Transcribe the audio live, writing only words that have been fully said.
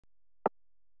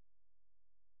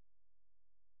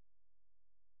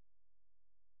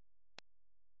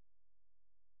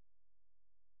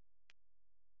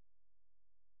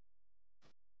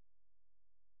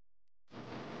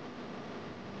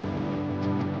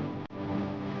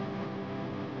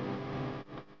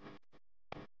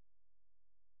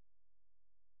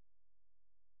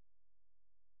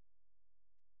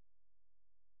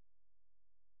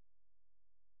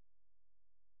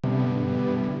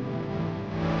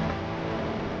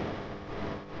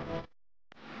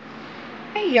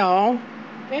Y'all,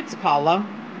 it's Paula,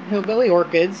 Hillbilly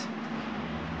Orchids,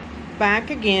 back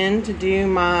again to do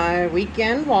my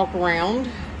weekend walk around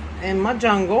in my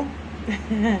jungle.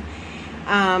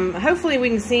 Hopefully we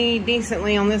can see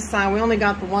decently on this side. We only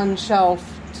got the one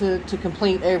shelf to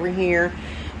complete over here,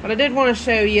 but I did want to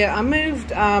show you. I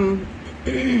moved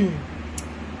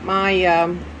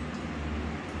my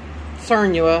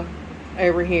Cernua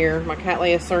over here, my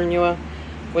Cattleya Cernua,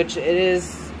 which it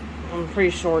is, I'm pretty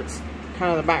sure it's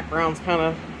kind of, the background's kind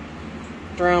of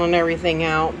drowning everything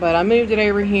out, but I moved it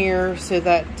over here so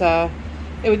that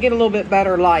it would get a little bit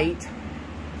better light.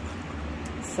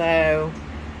 So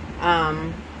but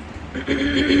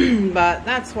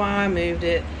that's why I moved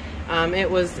it.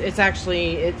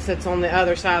 It sits on the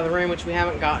other side of the room, which we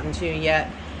haven't gotten to yet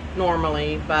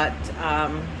normally, but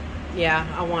yeah,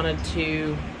 I wanted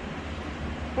to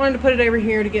put it over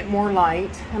here to get more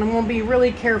light, and I'm going to be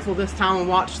really careful this time and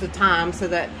watch the time so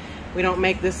that we don't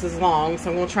make this as long. So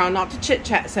I'm going to try not to chit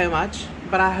chat so much,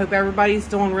 but I hope everybody's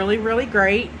doing really, really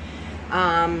great.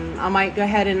 I might go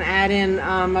ahead and add in,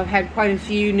 I've had quite a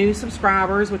few new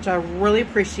subscribers, which I really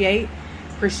appreciate.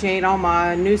 Appreciate all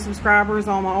my new subscribers,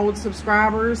 all my old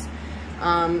subscribers.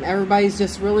 Everybody's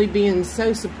just really being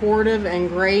so supportive and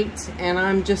great, and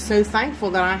I'm just so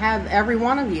thankful that I have every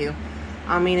one of you.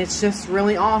 I mean, it's just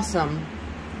really awesome.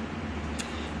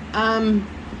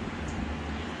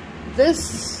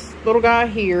 This little guy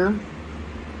here,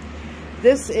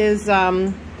 this is,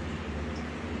 I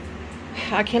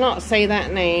cannot say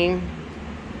that name,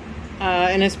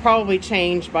 and it's probably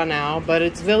changed by now, but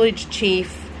it's Village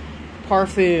Chief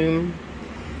Parfum.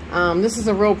 This is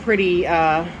a real pretty,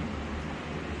 has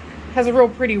a real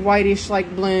pretty whitish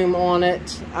like bloom on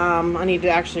it. I need to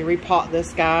actually repot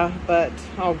this guy, but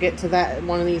I'll get to that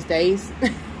one of these days.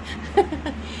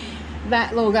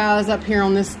 That little guy is up here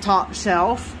on this top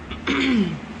shelf.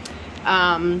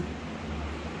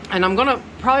 And I'm gonna,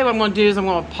 probably what I'm gonna do is I'm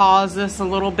gonna pause this a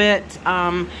little bit.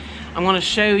 I'm gonna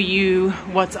show you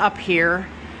what's up here,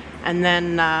 and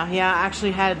then yeah, I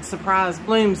actually had surprise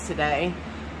blooms today.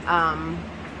 Not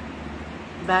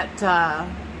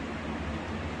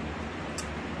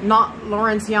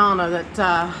Lawrenciana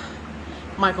that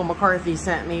Michael McCarthy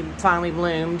sent me finally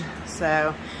bloomed.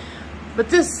 So, but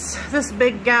this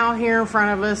big gal here in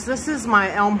front of us, this is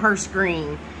my Elmhurst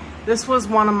Green. This was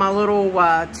one of my little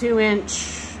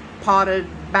 2-inch potted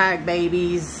bag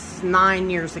babies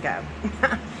 9 years ago.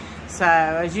 So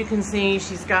as you can see,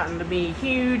 she's gotten to be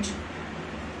huge,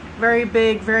 very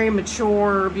big, very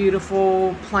mature,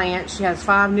 beautiful plant. She has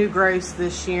 5 new growths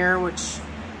this year, which,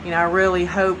 you know, I really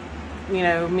hope, you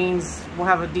know, means we'll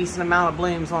have a decent amount of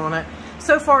blooms on it.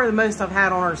 So far, the most I've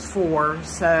had on her is 4,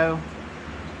 so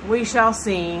we shall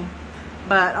see.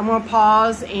 But I'm going to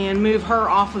pause and move her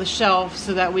off of the shelf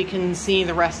so that we can see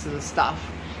the rest of the stuff.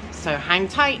 So hang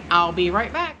tight, I'll be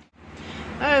right back.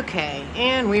 Okay,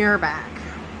 and we are back.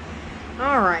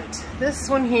 Alright, this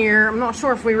one here, I'm not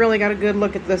sure if we really got a good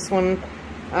look at this one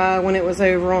when it was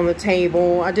over on the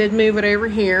table. I did move it over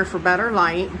here for better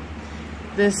light.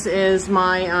 This is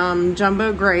my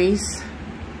Jumbo Grace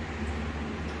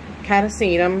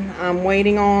Catasetum. I'm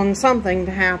waiting on something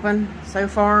to happen. So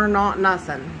far,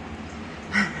 nothing.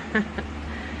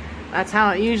 That's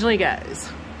how it usually goes.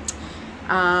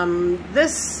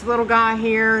 This little guy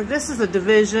here, this is a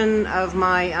division of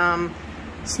my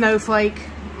Snowflake,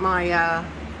 my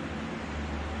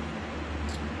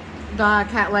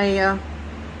Cattleya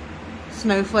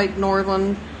Snowflake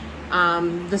Northland.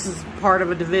 This is part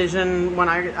of a division. When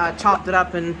I chopped it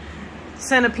up and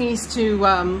sent a piece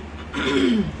to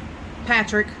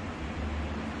Patrick.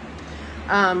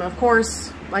 Of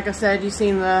course, like I said, you've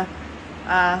seen the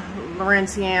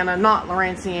Lawrenciana, not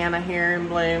Lawrenciana here in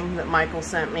bloom that Michael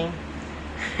sent me.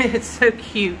 It's so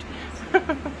cute.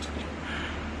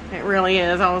 It really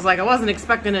is. I was like, I wasn't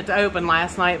expecting it to open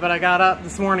last night, but I got up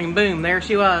this morning, boom, there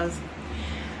she was.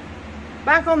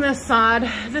 Back on this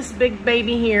side, this big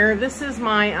baby here, this is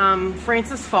my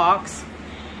Francis Fox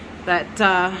that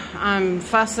I'm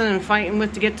fussing and fighting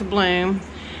with to get to bloom.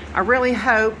 I really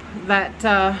hope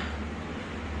that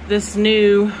this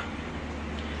new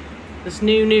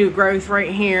growth right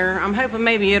here, I'm hoping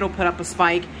maybe it'll put up a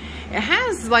spike. It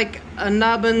has like a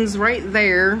nubbins right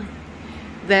there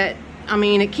that, I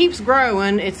mean, it keeps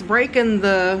growing. It's breaking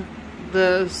the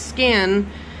skin.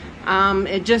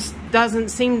 It just doesn't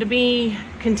seem to be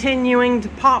continuing to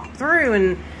pop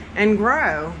through and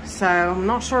grow. So I'm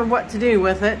not sure what to do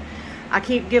with it. I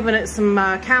keep giving it some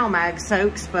CalMag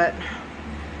soaks, but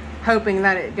hoping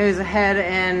that it goes ahead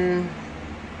and,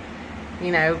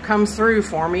 you know, comes through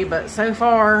for me, but so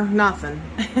far, nothing.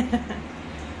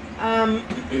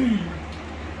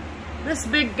 This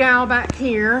big gal back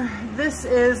here, this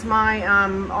is my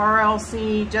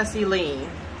RLC Jessie Lee.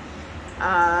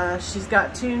 She's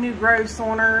got 2 new growths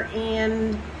on her,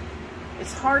 and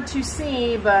it's hard to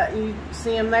see, but you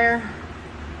see them there?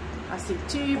 I see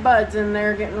 2 buds in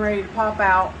there getting ready to pop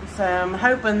out. So I'm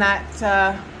hoping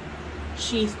that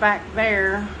sheath back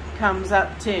there comes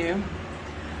up too.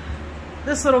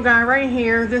 This little guy right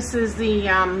here, this is the,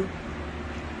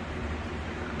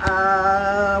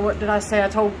 what did I say? I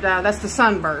told, that's the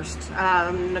Sunburst.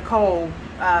 Nicole,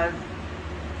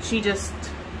 she just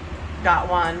got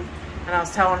one, and I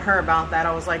was telling her about that.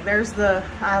 I was like, I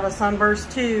have a Sunburst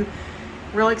too.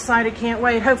 Really excited, can't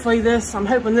wait. Hopefully I'm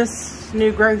hoping this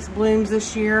new growth blooms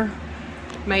this year.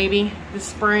 Maybe this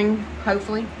spring,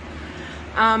 hopefully.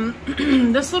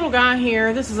 This little guy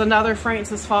here, this is another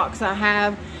Francis Fox I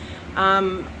have.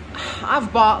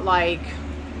 I've bought like,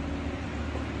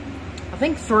 I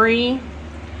think 3,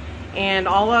 and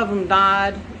all of them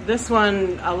died. This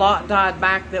one, a lot died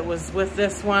back that was with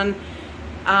this one.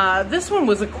 This one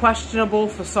was a questionable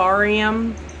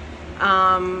fusarium.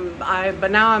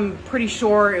 But now I'm pretty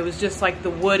sure it was just like the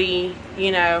woody,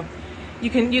 you know,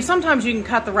 sometimes you can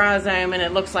cut the rhizome and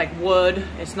it looks like wood.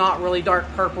 It's not really dark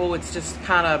purple, it's just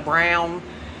kind of brown.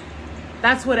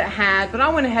 That's what it had, but I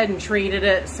went ahead and treated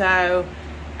it,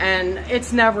 and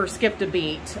it's never skipped a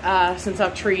beat since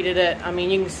I've treated it. I mean,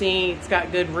 you can see it's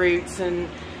got good roots and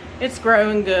it's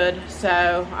growing good,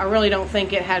 so I really don't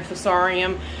think it had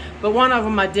fusarium. But one of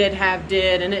them I did,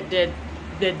 and it did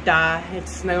die.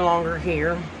 It's no longer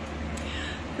here.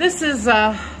 This is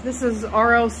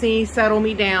RLC Settle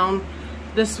Me Down.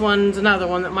 This one's another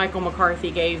one that Michael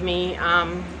McCarthy gave me.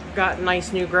 Got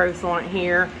nice new growth on it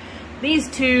here. These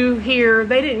 2 here,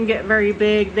 they didn't get very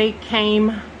big. They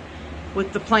came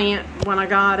with the plant when I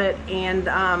got it, and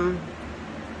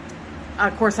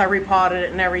of course I repotted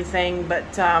it and everything,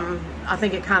 but I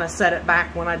think it kind of set it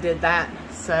back when I did that.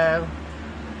 So,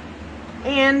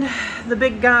 and the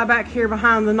big guy back here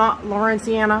behind the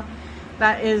Lawrenciana,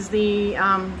 that is the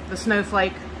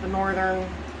snowflake, the northern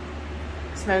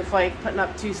snowflake, putting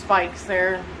up 2 spikes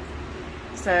there.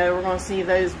 So we're going to see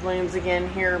those blooms again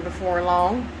here before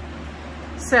long.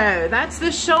 So that's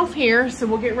this shelf here. So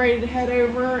we'll get ready to head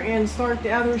over and start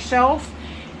the other shelf,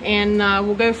 and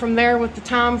we'll go from there with the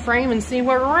time frame and see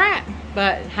where we're at.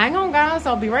 But hang on, guys,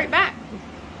 I'll be right back.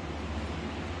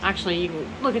 Actually, you can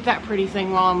look at that pretty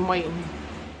thing while I'm waiting.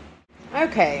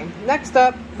 Okay, next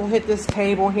up, we'll hit this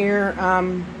table here.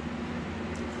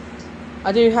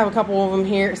 I do have a couple of them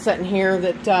here, sitting here,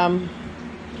 that I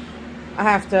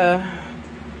have to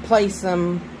place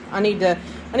them. I need to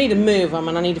move them,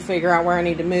 and I need to figure out where I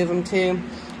need to move them to.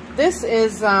 This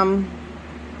is whatever.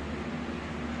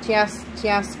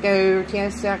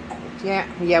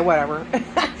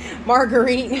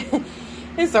 Marguerite.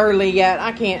 It's early yet.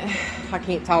 I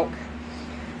can't talk.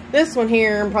 This one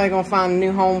here, I'm probably gonna find a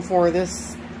new home for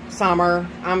this summer.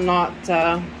 I'm not.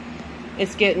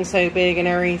 It's getting so big and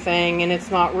everything, and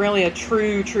it's not really a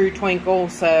true twinkle,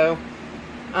 so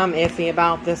I'm iffy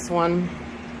about this one.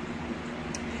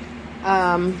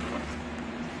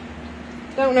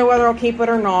 Don't know whether I'll keep it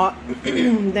or not.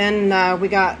 Then we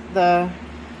got the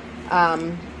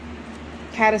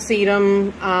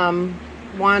Catasetum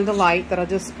Wine Delight that I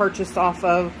just purchased off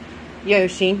of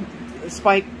Yoshi. The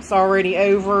spike's already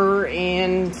over,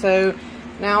 and so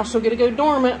now she'll get to go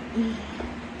dormant.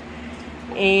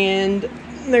 And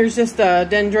there's just a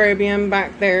dendrobium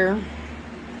back there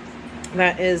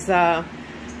that is I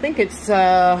think it's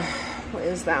what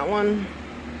is that one?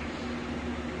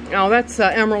 Oh, that's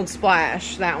Emerald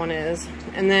Splash, that one is.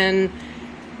 And then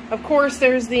of course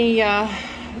there's the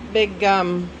big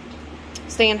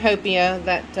Stanhopea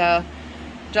that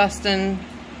Justin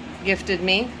gifted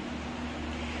me.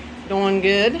 Doing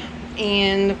good.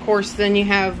 And of course then you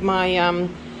have my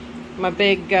my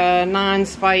big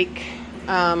 9-spike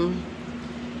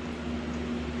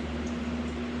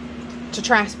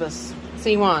Tetraspis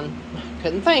C1.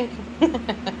 Couldn't think.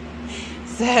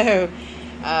 So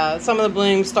some of the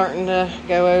blooms starting to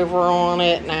go over on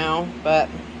it now, but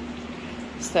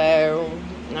so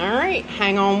all right,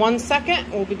 hang on 1 second,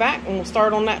 we'll be back and we'll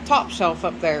start on that top shelf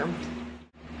up there.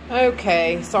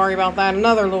 Okay, sorry about that.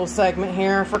 Another little segment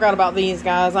here. I forgot about these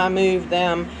guys. I moved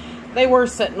them. They were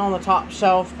sitting on the top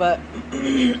shelf, but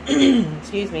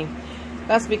excuse me.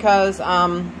 That's because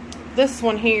this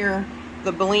one here,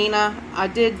 the Bellina,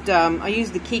 I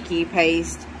used the Kiki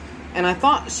paste, and I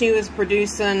thought she was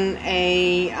producing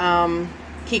a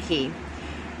Kiki.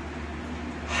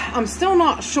 I'm still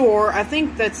not sure. I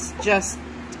think that's just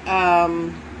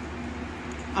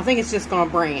I think it's just going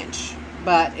to branch,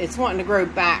 but it's wanting to grow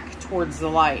back towards the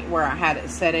light where I had it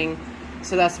setting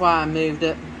So that's why I moved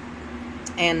it.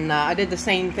 And I did the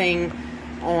same thing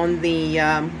on the,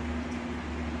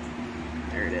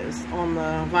 there it is, on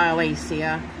the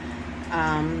Violacea.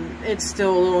 It's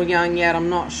still a little young yet. I'm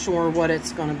not sure what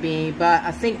it's going to be, but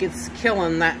I think it's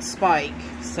killing that spike.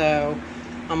 So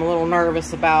I'm a little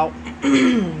nervous about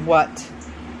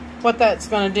what that's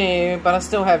going to do, but I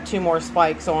still have 2 more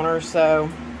spikes on her, so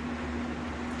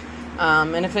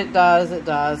and if it does, it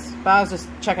does. But I was just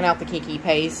checking out the Kiki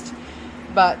paste,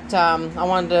 but I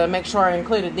wanted to make sure I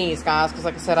included these guys because,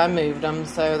 like I said, I moved them,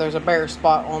 so there's a bare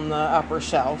spot on the upper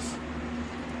shelf.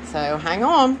 So hang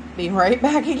on, be right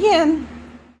back again.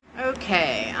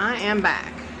 Okay, I am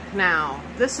back. Now,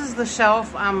 this is the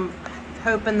shelf I'm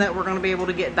hoping that we're going to be able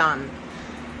to get done.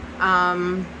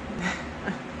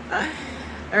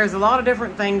 There's a lot of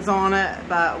different things on it,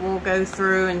 but we'll go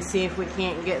through and see if we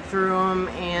can't get through them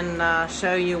and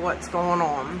show you what's going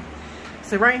on.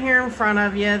 So right here in front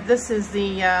of you, this is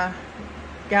the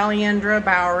Galliandra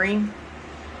Bowery.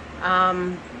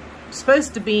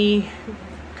 Supposed to be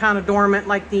kind of dormant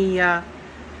like the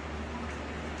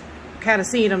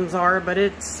catasetums are, but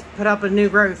it's put up a new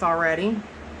growth already.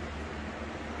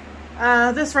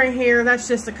 This right here, that's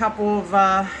just a couple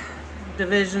of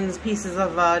divisions, pieces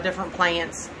of different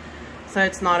plants. So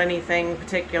it's not anything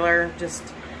particular. Just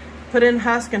put in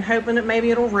husk and hoping that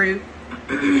maybe it'll root.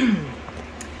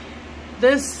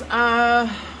 This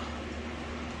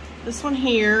one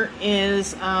here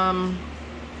is a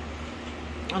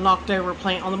knocked over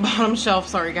plant on the bottom shelf.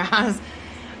 Sorry guys.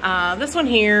 This one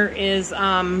here is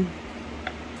I'll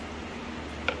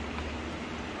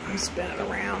spin it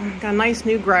around. Got a nice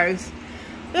new growth.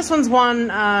 This one's one,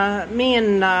 me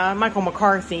and Michael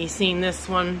McCarthy seen this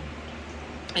one.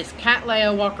 It's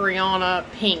Cattleya walkeriana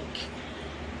pink.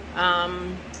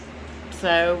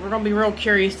 So we're going to be real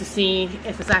curious to see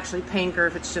if it's actually pink or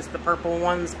if it's just the purple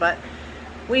ones. But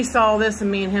we saw this and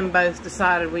me and him both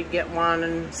decided we'd get one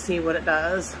and see what it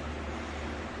does.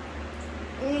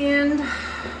 And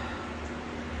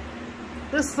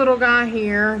this little guy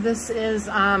here, this is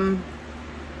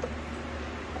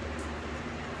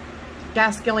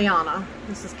Gaskeliana.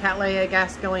 This is Cattleya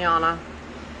gaskeliana.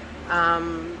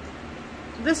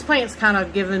 This plant's kind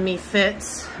of given me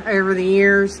fits over the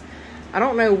years. I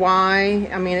don't know why.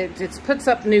 I mean, it puts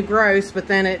up new growths, but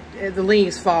then the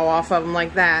leaves fall off of them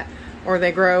like that, or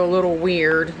they grow a little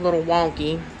weird, a little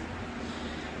wonky.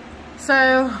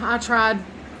 So I tried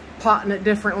potting it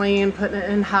differently and putting it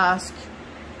in husk.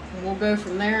 And we'll go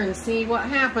from there and see what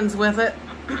happens with it.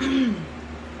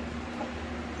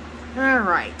 All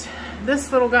right.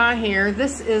 This little guy here,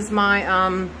 this is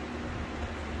my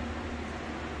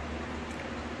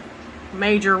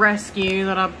major rescue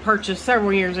that I purchased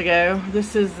several years ago.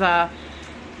 This is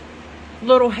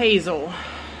Little Hazel,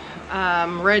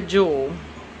 Red Jewel.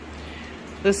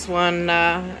 This one,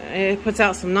 it puts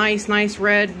out some nice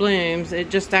red blooms. It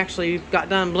just actually got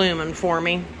done blooming for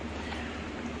me.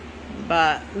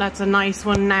 But that's a nice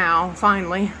one now,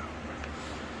 finally.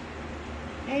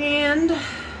 And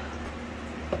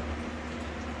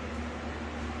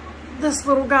this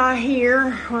little guy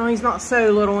here, well, he's not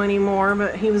so little anymore,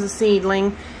 but he was a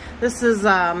seedling. This is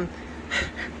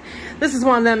this is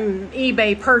one of them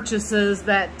eBay purchases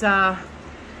that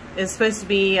is supposed to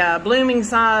be blooming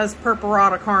size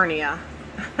Purpurata carnea.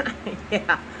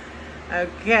 Yeah.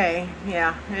 Okay.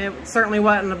 Yeah. It certainly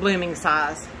wasn't a blooming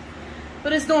size,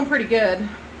 but it's doing pretty good.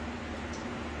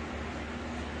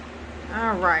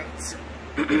 All right.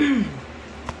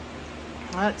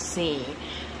 Let's see.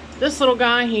 This little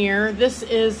guy here, this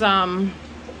is,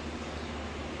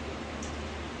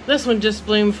 this one just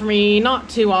bloomed for me not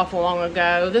too awful long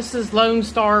ago. This is Lone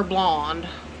Star Blonde.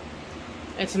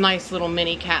 It's a nice little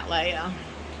mini Cattleya.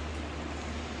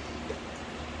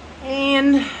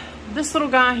 And this little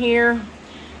guy here,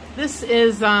 this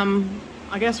is, I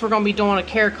guess we're going to be doing a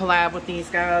care collab with these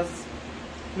guys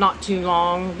not too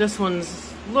long. This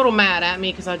one's a little mad at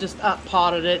me because I just up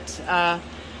potted it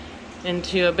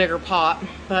into a bigger pot.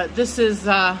 But this is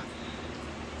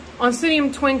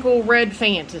Oncidium Twinkle Red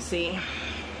Fantasy.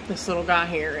 This little guy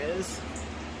here is.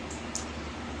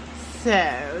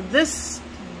 So this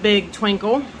big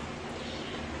twinkle,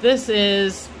 this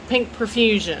is Pink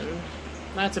Profusion.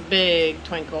 That's a big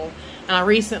twinkle, and I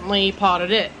recently potted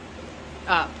it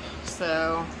up.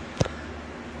 So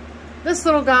this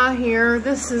little guy here,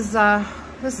 this is a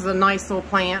nice little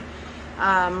plant,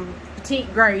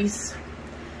 Petite Grace.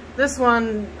 This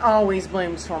one always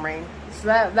blooms for me. So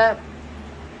that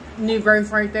new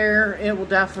growth right there, it will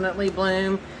definitely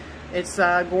bloom. It's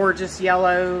gorgeous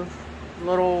yellow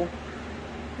little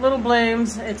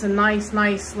blooms. It's a nice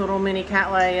little mini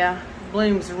Cattleya.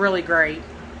 Blooms really great.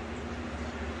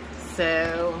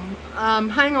 So,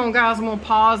 hang on guys, I'm gonna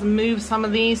pause and move some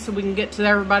of these so we can get to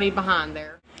everybody behind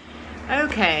there.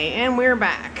 Okay, and we're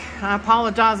back. I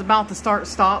apologize about the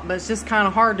start-stop, but it's just kind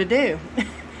of hard to do.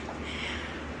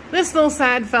 This little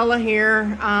sad fella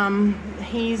here,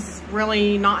 he's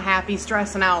really not happy,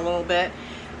 stressing out a little bit.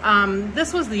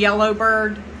 This was the yellow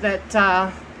bird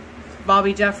that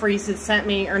Bobby Jeffries had sent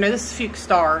me, or no, this is Fuchs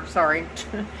Star, sorry.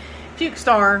 Fuchs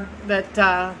Star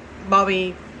that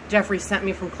Bobby Jeffries sent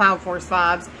me from Cloud Force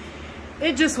Vibes.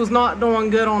 It just was not doing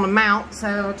good on the mount,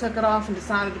 so I took it off and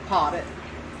decided to pot it.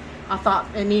 I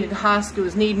thought it needed husk, it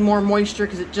was needing more moisture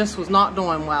because it just was not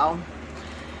doing well.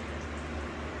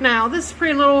 Now, this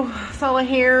pretty little fella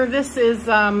here, this is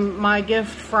my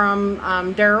gift from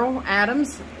Daryl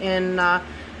Adams in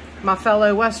my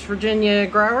fellow West Virginia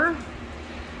grower.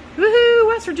 Woohoo,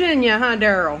 West Virginia, huh,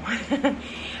 Daryl?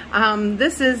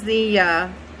 This is the,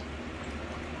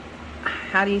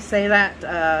 how do you say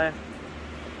that?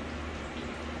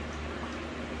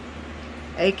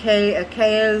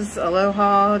 Akaya's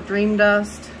Aloha Dream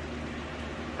Dust.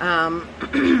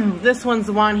 This one's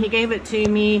the one, he gave it to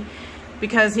me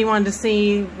because he wanted to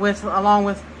see along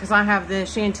with, because I have the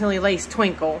Chantilly Lace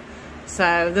Twinkle.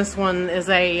 So this one is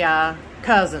a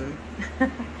cousin.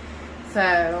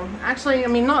 So, actually, I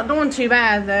mean, not doing too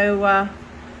bad though.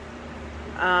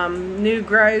 New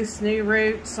growths, new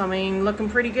roots, I mean, looking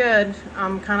pretty good.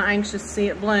 I'm kind of anxious to see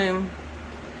it bloom.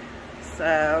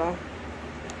 So,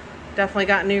 definitely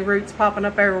got new roots popping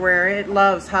up everywhere. It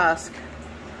loves husk.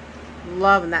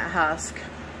 Loving that husk.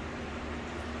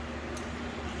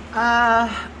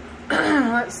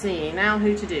 Let's see, now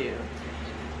who to do.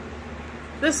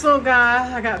 This little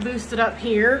guy, I got boosted up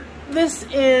here. This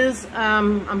is,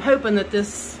 I'm hoping that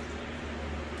this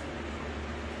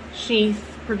sheath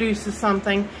produces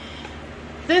something.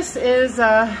 This is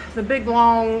the big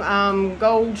long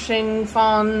gold Shin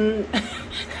Fong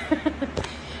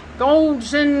gold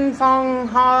Shin Fong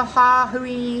Ha Ha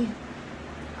Hui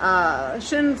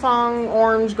Shin Fong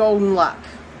Orange Golden Luck.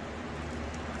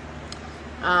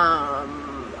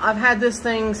 I've had this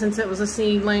thing since it was a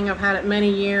seedling. I've had it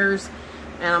many years,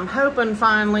 and I'm hoping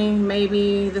finally,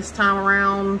 maybe this time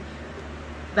around,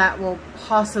 that will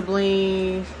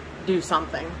possibly do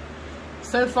something.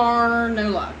 So far, no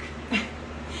luck.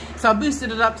 So I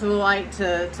boosted it up to the light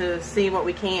to see what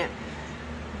we can't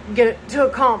get it to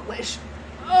accomplish.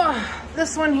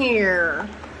 This one here.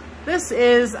 This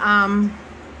is, I've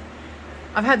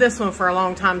had this one for a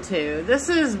long time too. This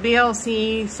is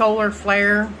BLC Solar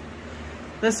Flare.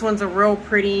 This one's a real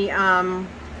pretty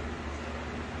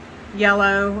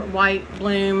yellow, white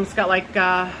bloom. It's got like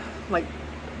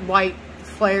white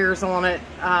flares on it.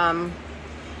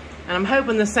 And I'm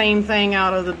hoping the same thing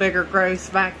out of the bigger growths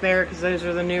back there, because those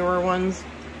are the newer ones.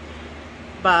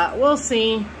 But we'll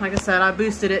see. Like I said, I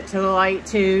boosted it to the light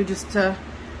too, just to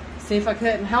see if I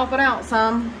couldn't help it out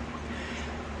some.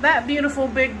 That beautiful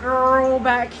big girl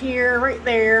back here, right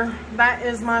there, that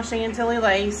is my Chantilly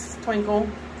Lace Twinkle.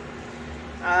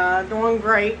 Doing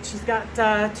great. She's got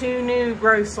 2 new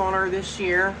growths on her this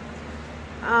year.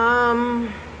 I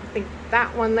think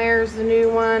that one there is the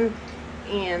new one,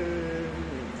 and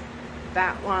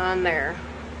that one there.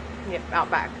 Yep, out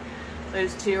back.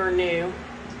 Those 2 are new.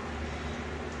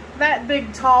 That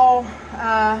big tall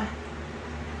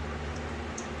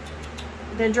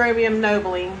Dendrobium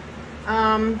nobile.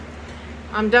 I'm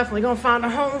definitely gonna find a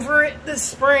home for it this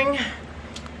spring.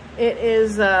 It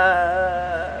is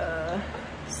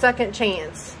second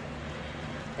chance.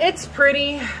 It's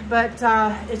pretty, but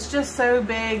it's just so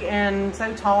big and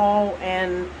so tall,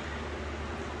 and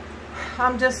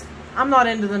I'm not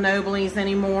into the noblies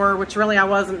anymore, which really I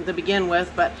wasn't to begin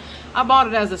with, but I bought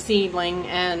it as a seedling,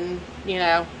 and you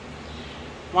know,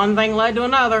 one thing led to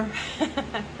another.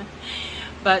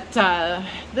 But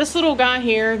this little guy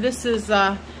here, this is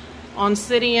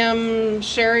Oncidium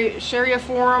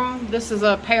Sherryiforum. This is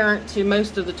a parent to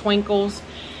most of the twinkles.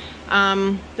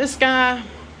 This guy,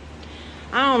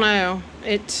 I don't know,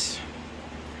 it's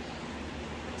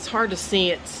hard to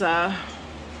see. It's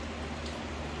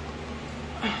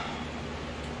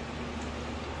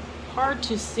hard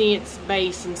to see its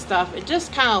base and stuff. It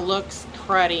just kind of looks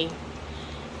cruddy.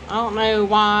 I don't know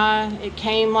why it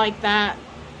came like that.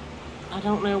 I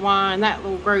don't know why. And that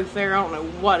little growth there, I don't know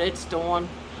what it's doing.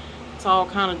 It's all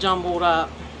kind of jumbled up,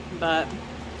 but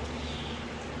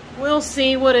we'll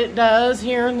see what it does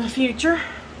here in the future.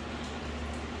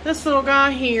 This little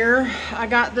guy here, I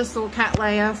got this little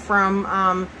Cattleya from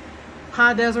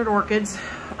High Desert Orchids.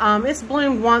 It's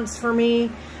bloomed once for me.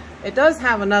 It does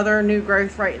have another new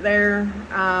growth right there.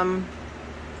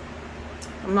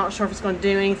 I'm not sure if it's going to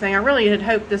do anything. I really had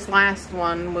hoped this last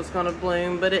one was going to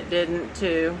bloom, but it didn't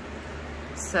too.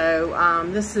 So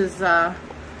this is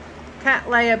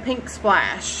Cattleya Pink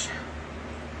Splash.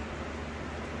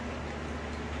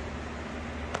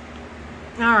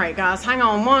 Alright guys, hang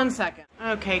on one second.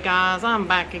 Okay guys, I'm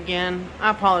back again.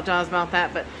 I apologize about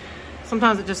that, but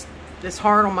sometimes it's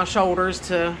hard on my shoulders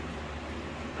to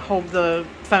hold the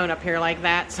phone up here like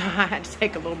that, so I had to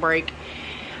take a little break.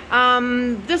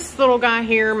 This little guy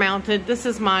here mounted, this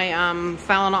is my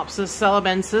Phalaenopsis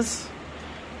celebensis.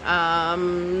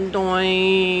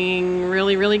 Doing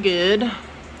really good. I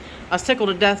was tickled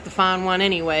to death to find one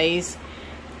anyways,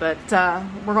 but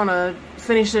we're gonna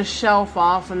finish this shelf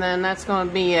off and then that's gonna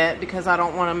be it, because I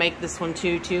don't want to make this one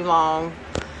too long.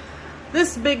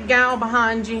 This big gal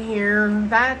behind you here,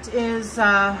 that is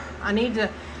I need to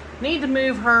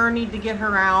move her, need to get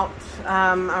her out.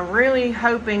 I'm really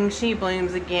hoping she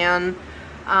blooms again.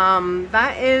 That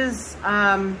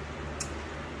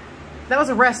was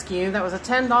a rescue. That was a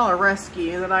 $10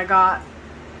 rescue that I got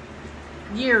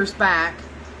years back.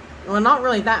 Well, not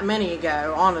really that many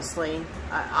ago, honestly.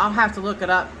 I'll have to look it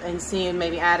up and see and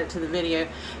maybe add it to the video.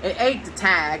 It ate the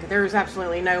tag. There's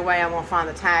absolutely no way I'm going to find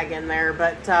the tag in there,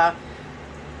 but I'm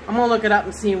going to look it up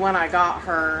and see when I got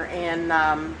her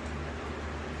and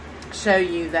show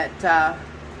you that,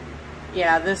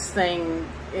 yeah, this thing,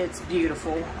 it's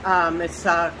beautiful. It's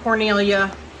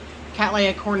Cattleya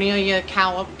Cornelia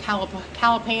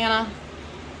Calipana,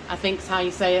 I think is how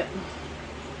you say it.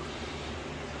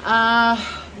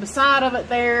 Beside of it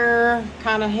there,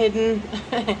 kind of hidden,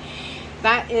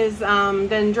 that is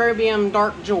Dendrobium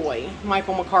Dark Joy,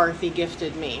 Michael McCarthy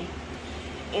gifted me.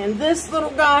 And this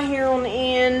little guy here on the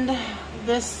end,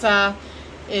 this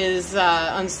is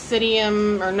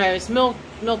Oncidium, or no, it's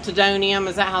Miltodonium,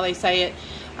 is that how they say it?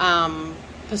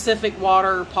 Pacific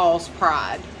Water Paul's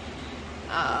Pride.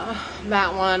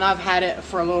 That one, I've had it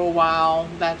for a little while.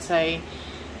 That's a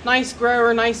nice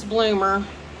grower, nice bloomer.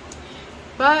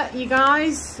 But you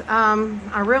guys,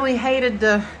 I really hated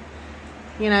to,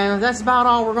 you know, that's about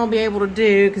all we're going to be able to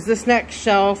do, because this next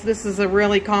shelf, this is a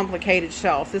really complicated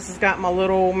shelf. This has got my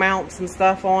little mounts and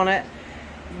stuff on it,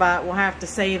 but we'll have to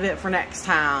save it for next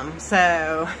time.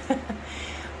 So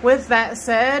with that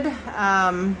said,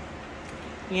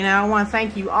 you know, I want to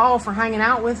thank you all for hanging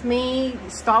out with me,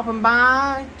 stopping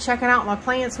by, checking out my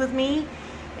plants with me,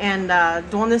 and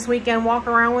doing this weekend walk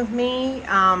around with me.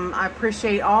 I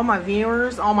appreciate all my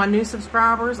viewers, all my new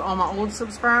subscribers, all my old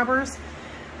subscribers.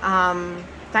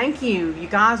 Thank you. You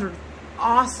guys are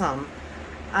awesome.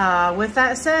 With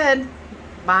that said,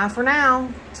 bye for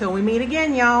now. Till we meet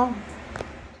again, y'all.